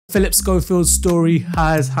Phillip Schofield's story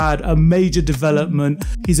has had a major development.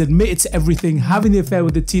 He's admitted to everything, having the affair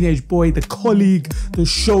with the teenage boy, the colleague, the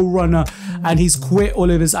showrunner, and he's quit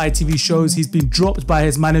all of his ITV shows. He's been dropped by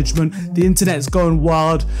his management. The internet's going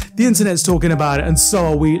wild. The internet's talking about it, and so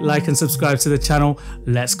are we. Like and subscribe to the channel.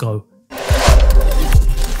 Let's go.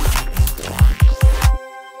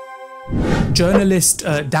 Journalist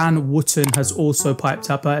Dan Wootton has also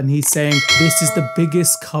piped up and he's saying this is the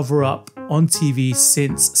biggest cover-up on TV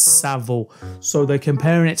since Savile. So they're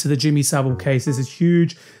comparing it to the Jimmy Savile case. This is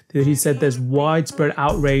huge. He said there's widespread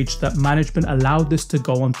outrage that management allowed this to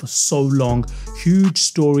go on for so long. Huge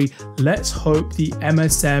story. Let's hope the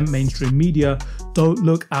MSM mainstream media don't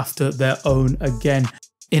look after their own again.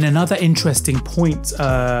 In another interesting point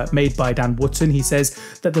made by Dan Wootton, he says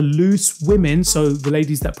that the Loose Women, so the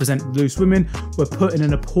ladies that present Loose Women, were put in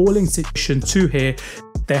an appalling situation too here.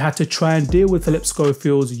 They had to try and deal with Phillip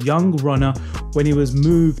Schofield's young runner when he was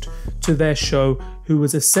moved to their show, who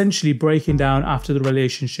was essentially breaking down after the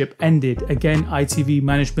relationship ended. Again, ITV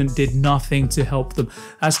management did nothing to help them.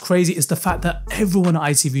 As crazy is the fact that everyone at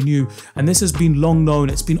ITV knew, and this has been long known,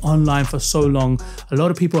 it's been online for so long. A lot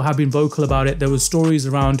of people have been vocal about it. There were stories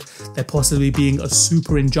around there possibly being a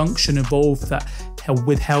super injunction involved that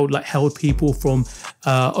held people from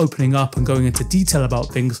opening up and going into detail about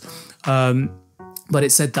things. But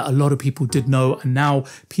it said that a lot of people did know, and now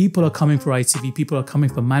people are coming for ITV, people are coming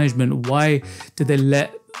for management. Why did they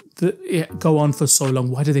let it go on for so long?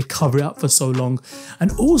 Why did they cover it up for so long?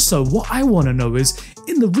 And also, what I want to know is,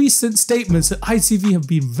 in the recent statements that ITV have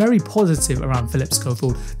been very positive around Phillip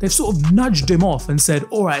Schofield, they've sort of nudged him off and said,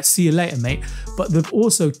 all right, see you later, mate. But they've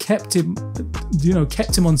also kept him,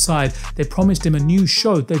 kept him on side. They promised him a new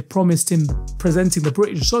show. They promised him presenting the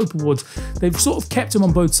British Soap Awards. They've sort of kept him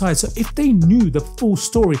on both sides. So if they knew the full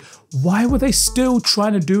story, why were they still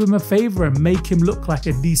trying to do him a favor and make him look like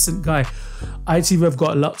a decent guy? ITV have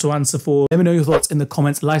got a lot to answer for. Let me know your thoughts in the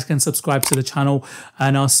comments. Like and subscribe to the channel,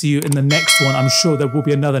 and I'll see you in the next one. I'm sure there will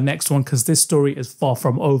be another next one because this story is far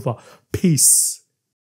from over. Peace.